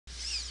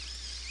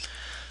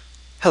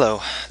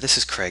Hello, this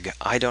is Craig.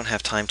 I don't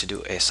have time to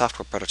do a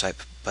software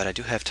prototype, but I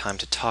do have time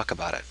to talk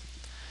about it.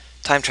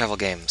 Time travel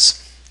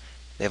games.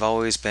 They've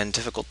always been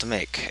difficult to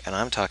make, and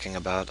I'm talking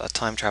about a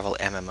time travel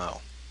MMO.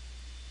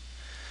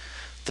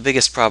 The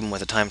biggest problem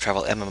with a time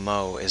travel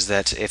MMO is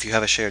that if you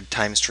have a shared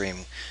time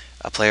stream,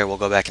 a player will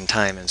go back in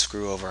time and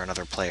screw over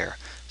another player,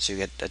 so you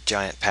get a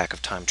giant pack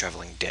of time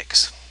traveling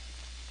dicks.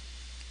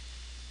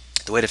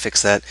 The way to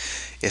fix that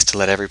is to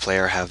let every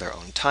player have their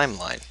own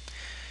timeline.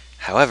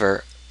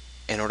 However,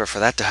 in order for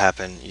that to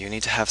happen, you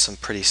need to have some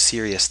pretty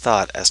serious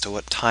thought as to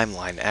what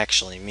timeline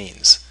actually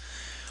means.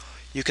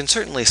 You can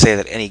certainly say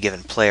that any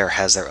given player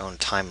has their own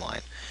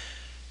timeline,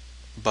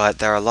 but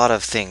there are a lot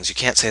of things. You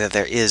can't say that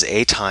there is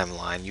a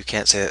timeline. You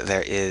can't say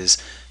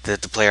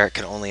that the player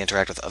can only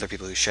interact with other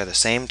people who share the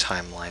same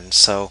timeline.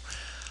 So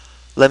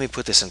let me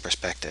put this in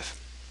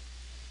perspective.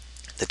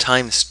 The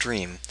time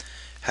stream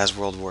has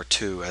World War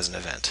II as an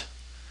event.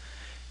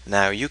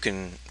 Now you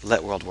can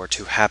let World War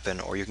II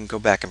happen, or you can go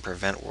back and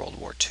prevent World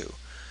War II.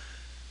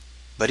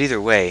 But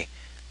either way,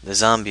 the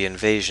zombie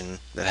invasion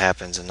that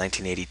happens in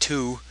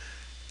 1982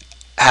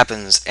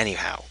 happens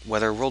anyhow.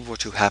 Whether World War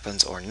II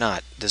happens or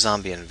not, the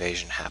zombie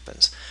invasion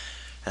happens.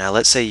 Now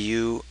let's say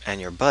you and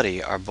your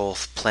buddy are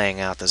both playing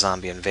out the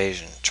zombie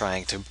invasion,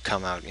 trying to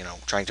come out,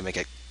 trying to make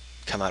it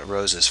come out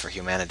roses for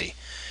humanity.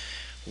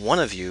 One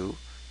of you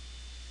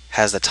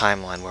has the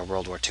timeline where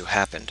World War II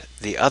happened.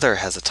 The other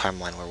has the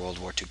timeline where World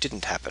War II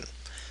didn't happen.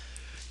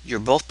 You're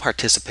both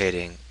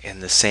participating in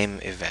the same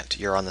event.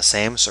 You're on the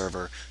same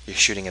server, you're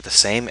shooting at the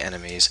same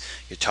enemies,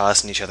 you're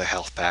tossing each other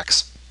health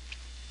packs.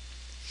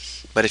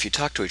 But if you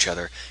talk to each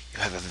other, you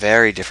have a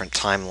very different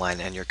timeline,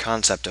 and your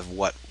concept of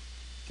what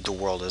the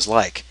world is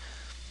like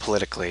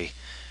politically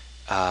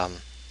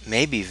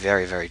may be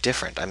very, very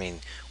different. I mean,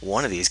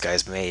 one of these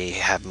guys may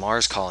have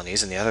Mars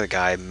colonies, and the other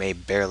guy may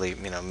barely,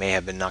 may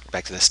have been knocked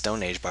back to the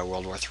Stone Age by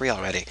World War III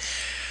already.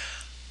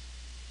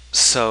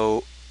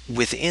 So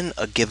within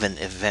a given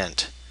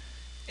event,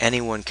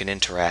 anyone can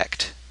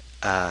interact.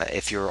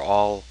 If you're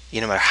all,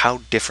 no matter how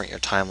different your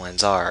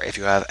timelines are, if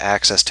you have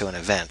access to an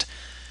event,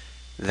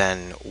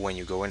 then when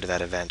you go into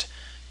that event,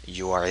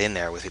 you are in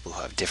there with people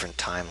who have different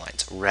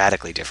timelines,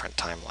 radically different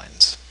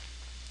timelines.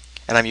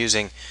 And I'm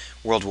using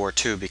World War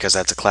II because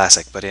that's a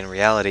classic, but in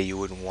reality, you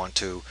wouldn't want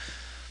to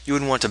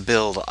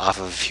build off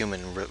of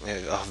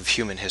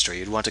human history.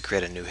 You'd want to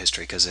create a new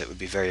history because it would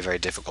be very, very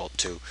difficult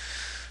to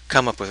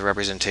come up with a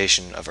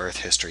representation of Earth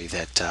history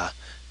that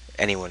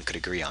anyone could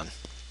agree on.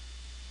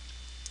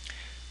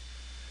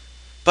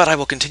 But I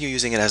will continue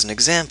using it as an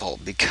example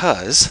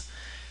because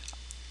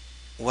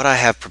what I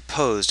have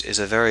proposed is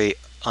a very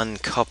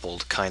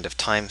uncoupled kind of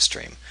time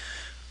stream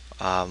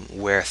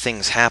where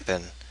things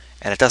happen,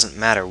 and it doesn't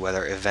matter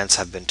whether events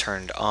have been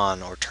turned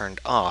on or turned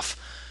off,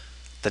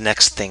 the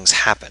next things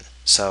happen.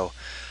 So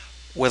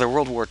whether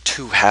World War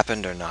II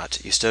happened or not,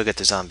 you still get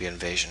the zombie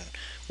invasion.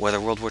 Whether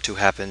World War II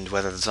happened,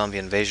 whether the zombie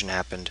invasion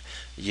happened,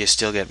 you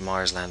still get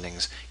Mars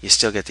landings, you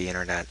still get the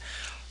internet.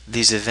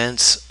 These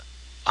events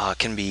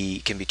can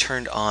be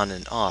turned on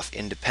and off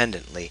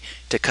independently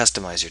to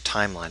customize your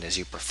timeline as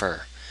you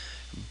prefer.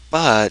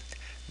 But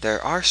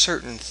there are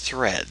certain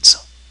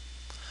threads.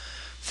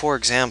 For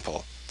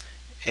example,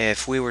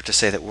 if we were to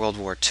say that World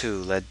War II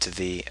led to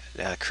the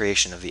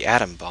creation of the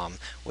atom bomb,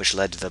 which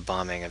led to the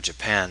bombing of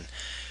Japan,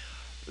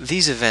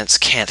 these events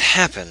can't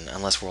happen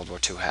unless World War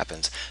II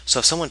happens. So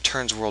if someone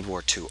turns World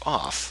War II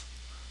off,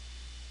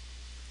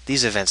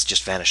 these events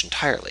just vanish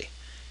entirely.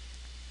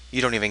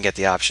 You don't even get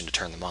the option to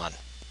turn them on.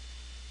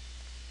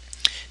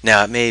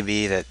 Now, it may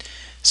be that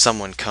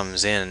someone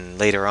comes in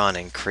later on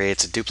and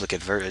creates a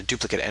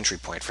duplicate entry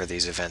point for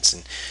these events,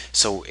 and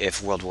so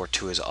if World War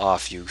II is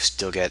off, you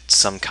still get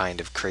some kind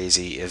of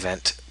crazy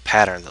event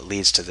pattern that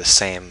leads to the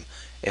same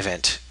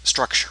event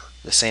structure,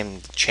 the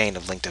same chain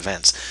of linked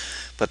events.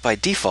 But by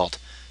default,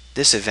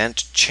 this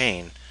event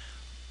chain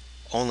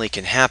only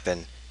can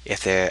happen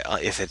if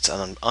it's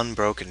an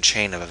unbroken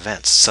chain of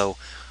events. So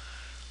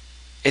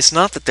it's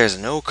not that there's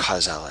no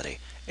causality,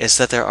 it's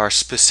that there are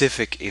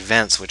specific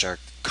events which are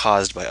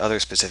caused by other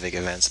specific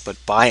events, but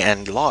by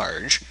and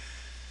large,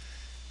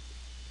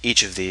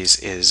 each of these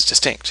is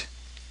distinct.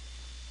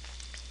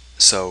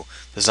 So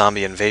the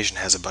zombie invasion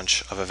has a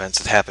bunch of events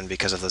that happen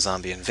because of the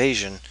zombie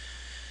invasion,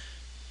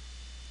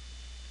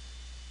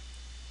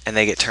 and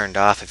they get turned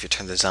off if you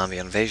turn the zombie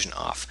invasion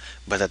off,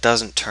 but that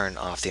doesn't turn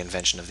off the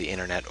invention of the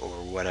internet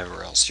or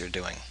whatever else you're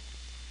doing.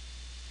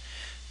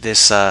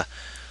 This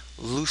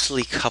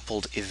loosely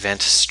coupled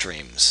event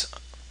streams,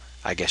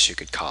 I guess you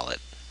could call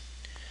it,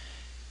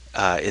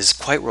 is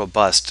quite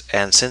robust,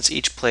 and since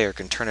each player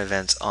can turn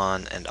events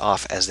on and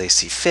off as they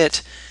see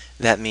fit,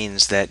 that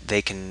means that they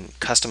can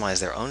customize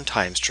their own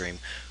time stream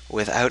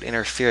without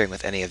interfering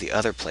with any of the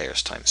other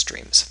players' time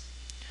streams.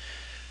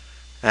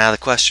 Now the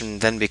question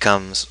then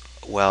becomes,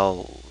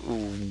 well,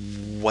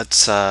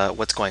 what's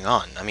going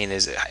on? I mean,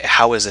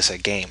 how is this a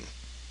game?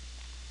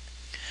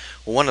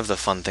 Well, one of the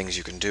fun things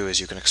you can do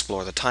is you can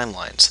explore the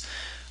timelines.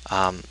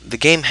 The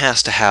game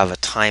has to have a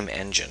time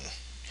engine.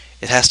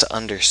 It has to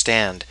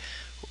understand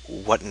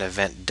what an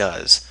event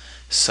does.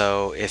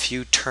 So if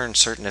you turn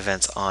certain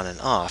events on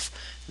and off,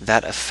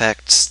 that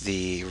affects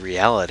the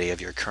reality of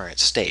your current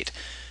state.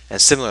 And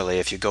similarly,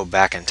 if you go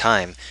back in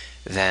time,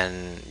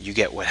 then you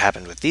get what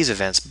happened with these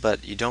events,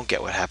 but you don't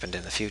get what happened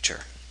in the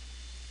future.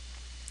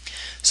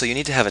 So you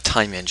need to have a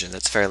time engine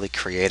that's fairly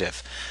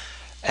creative.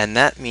 And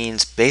that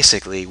means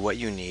basically what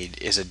you need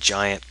is a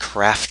giant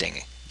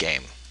crafting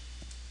game.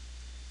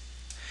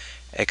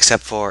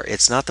 Except for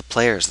it's not the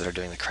players that are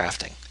doing the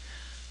crafting.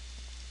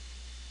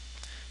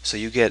 So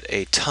you get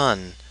a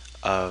ton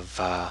of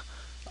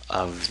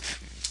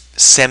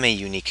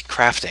semi-unique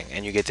crafting,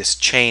 and you get this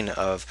chain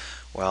of,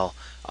 well,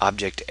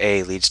 object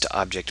A leads to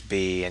object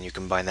B, and you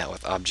combine that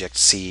with object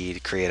C to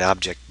create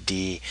object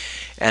D.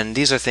 And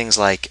these are things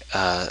like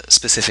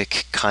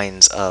specific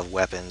kinds of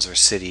weapons or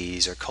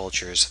cities or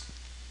cultures.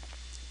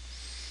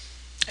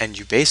 And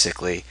you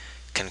basically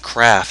can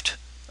craft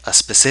a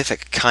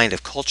specific kind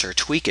of culture,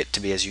 tweak it to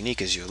be as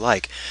unique as you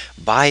like,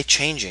 by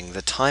changing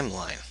the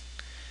timeline.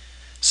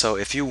 So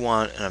if you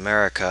want an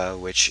America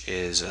which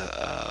is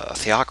a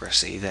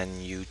theocracy,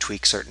 then you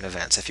tweak certain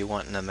events. If you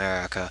want an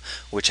America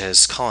which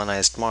has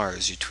colonized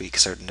Mars, you tweak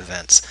certain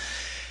events.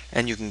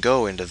 And you can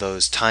go into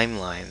those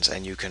timelines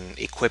and you can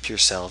equip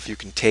yourself. You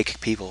can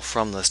take people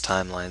from those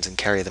timelines and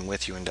carry them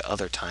with you into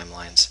other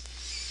timelines.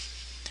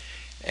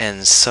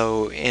 And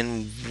so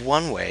in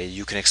one way,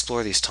 you can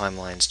explore these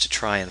timelines to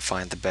try and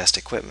find the best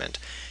equipment.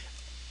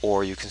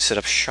 Or you can set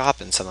up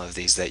shop in some of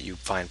these that you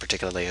find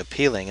particularly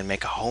appealing and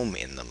make a home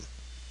in them.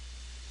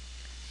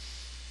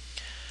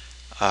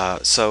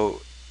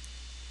 So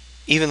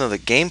even though the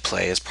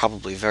gameplay is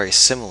probably very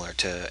similar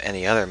to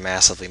any other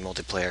massively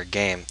multiplayer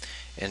game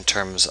in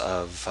terms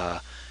of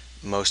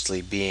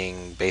mostly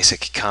being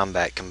basic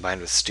combat combined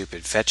with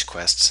stupid fetch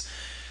quests,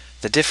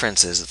 the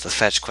difference is that the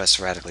fetch quests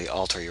radically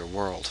alter your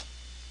world.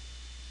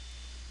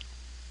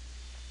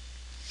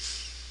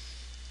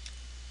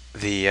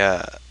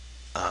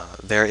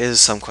 There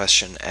is some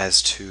question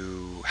as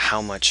to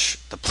how much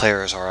the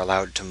players are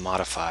allowed to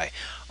modify.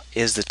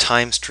 Is the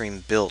time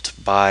stream built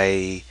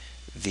by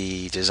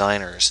the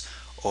designers,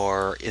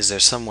 or is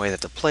there some way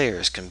that the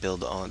players can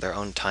build their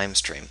own time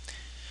stream?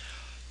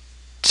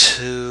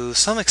 To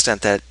some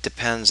extent, that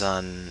depends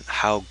on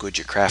how good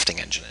your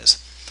crafting engine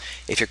is.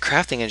 If your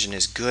crafting engine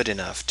is good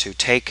enough to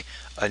take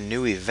a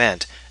new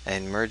event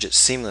and merge it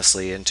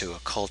seamlessly into a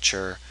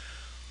culture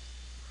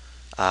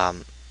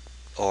um,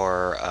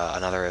 or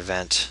another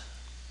event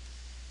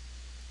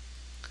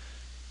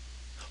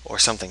or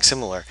something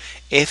similar,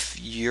 if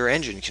your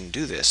engine can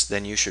do this,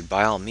 then you should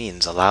by all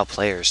means allow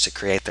players to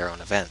create their own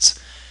events.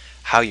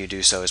 How you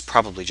do so is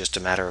probably just a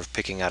matter of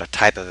picking out a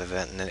type of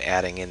event and then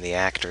adding in the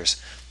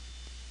actors.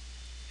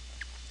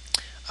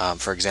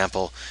 For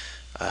example,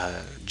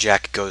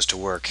 Jack goes to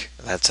work.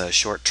 That's a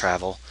short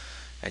travel,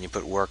 and you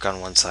put work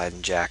on one side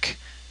and Jack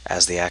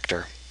as the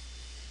actor.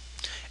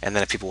 And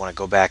then if people want to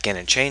go back in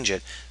and change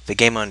it, the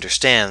game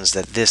understands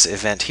that this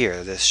event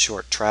here, this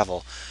short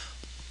travel,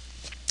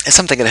 is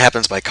something that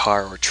happens by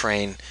car or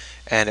train,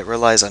 and it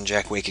relies on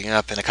Jack waking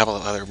up and a couple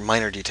of other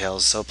minor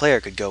details, so a player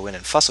could go in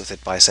and fuss with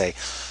it by, say,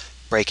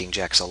 breaking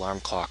Jack's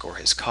alarm clock or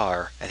his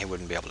car, and he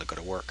wouldn't be able to go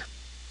to work.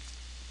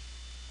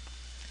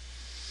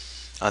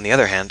 On the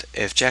other hand,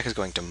 if Jack is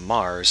going to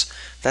Mars,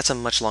 that's a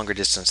much longer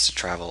distance to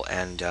travel,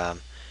 and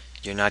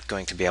you're not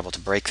going to be able to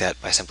break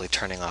that by simply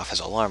turning off his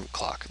alarm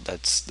clock.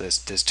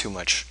 There's too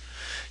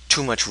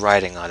much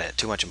riding on it,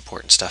 too much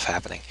important stuff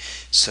happening.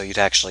 So you'd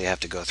actually have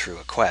to go through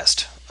a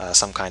quest,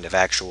 some kind of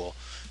actual,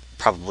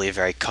 probably a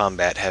very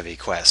combat-heavy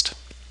quest.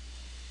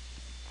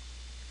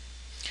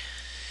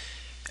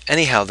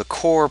 Anyhow, the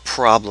core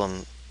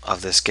problem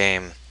of this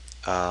game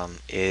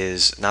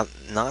is not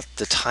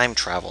the time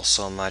travel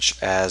so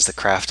much as the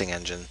crafting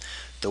engine,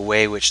 the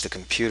way which the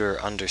computer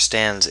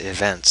understands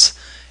events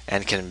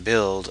and can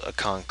build a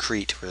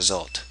concrete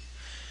result.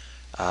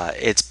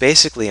 It's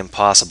basically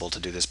impossible to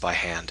do this by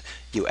hand.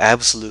 You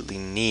absolutely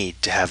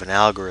need to have an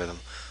algorithm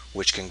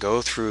which can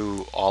go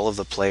through all of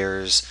the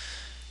players'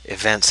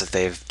 events that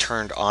they've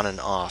turned on and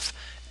off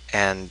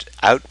and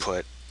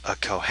output a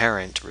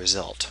coherent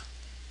result.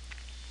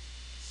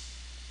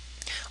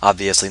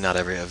 Obviously, not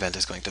every event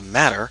is going to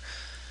matter,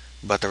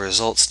 but the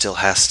result still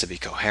has to be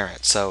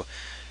coherent. So,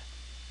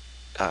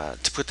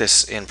 to put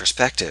this in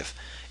perspective,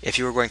 if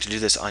you were going to do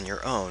this on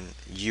your own,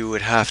 you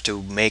would have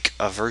to make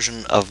a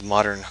version of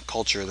modern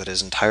culture that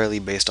is entirely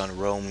based on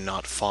Rome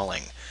not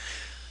falling,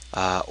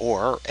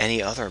 or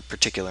any other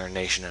particular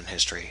nation in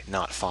history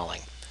not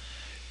falling.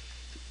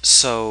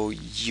 So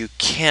you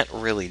can't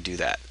really do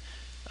that.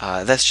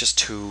 That's just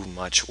too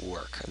much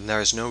work. And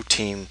there is no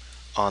team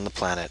on the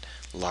planet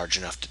large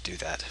enough to do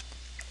that.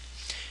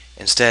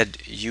 Instead,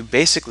 you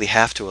basically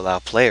have to allow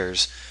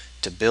players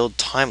to build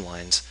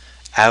timelines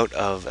out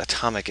of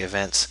atomic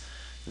events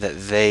that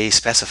they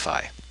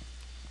specify.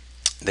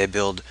 They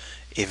build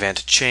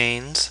event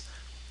chains,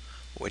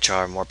 which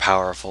are more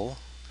powerful.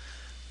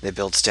 They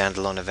build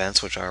standalone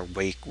events, which are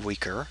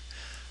weaker,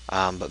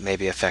 but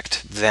maybe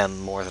affect them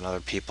more than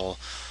other people.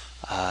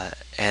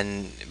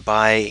 And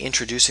by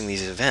introducing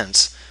these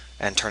events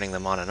and turning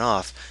them on and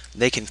off,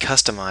 they can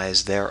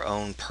customize their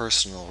own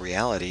personal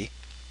reality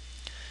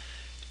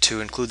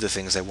to include the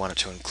things they want it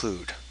to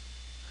include.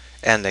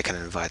 And they can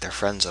invite their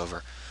friends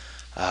over.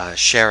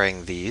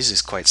 Sharing these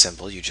is quite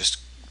simple. You just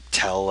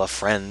tell a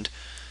friend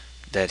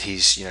that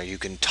you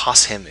can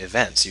toss him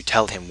events. You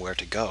tell him where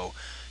to go,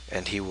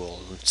 and he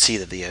will see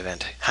that the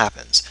event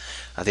happens.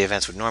 The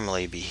events would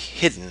normally be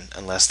hidden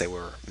unless they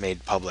were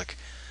made public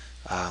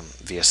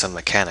via some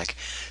mechanic.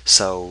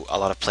 So a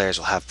lot of players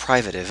will have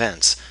private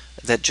events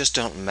that just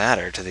don't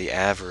matter to the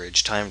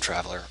average time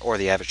traveler, or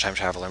the average time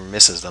traveler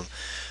misses them.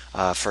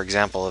 For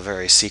example, a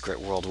very secret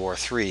World War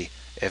III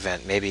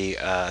event. Maybe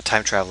a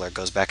time traveler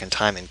goes back in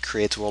time and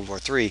creates World War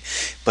III,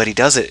 but he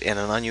does it in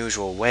an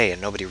unusual way,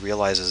 and nobody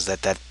realizes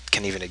that that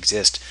can even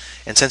exist.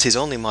 And since he's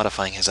only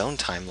modifying his own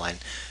timeline,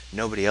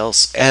 nobody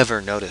else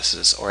ever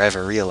notices or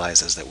ever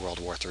realizes that World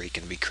War III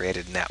can be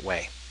created in that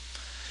way.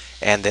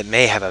 And that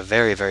may have a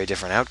very, very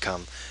different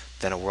outcome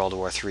than a World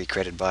War III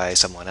created by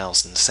someone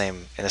else in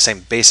the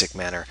same basic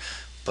manner,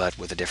 but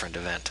with a different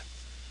event.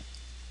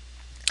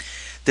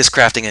 This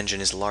crafting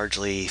engine is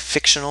largely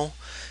fictional,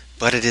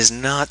 but it is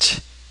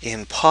not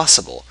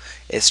impossible.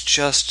 It's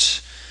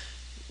just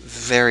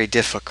very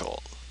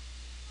difficult.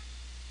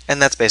 And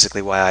that's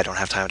basically why I don't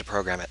have time to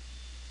program it.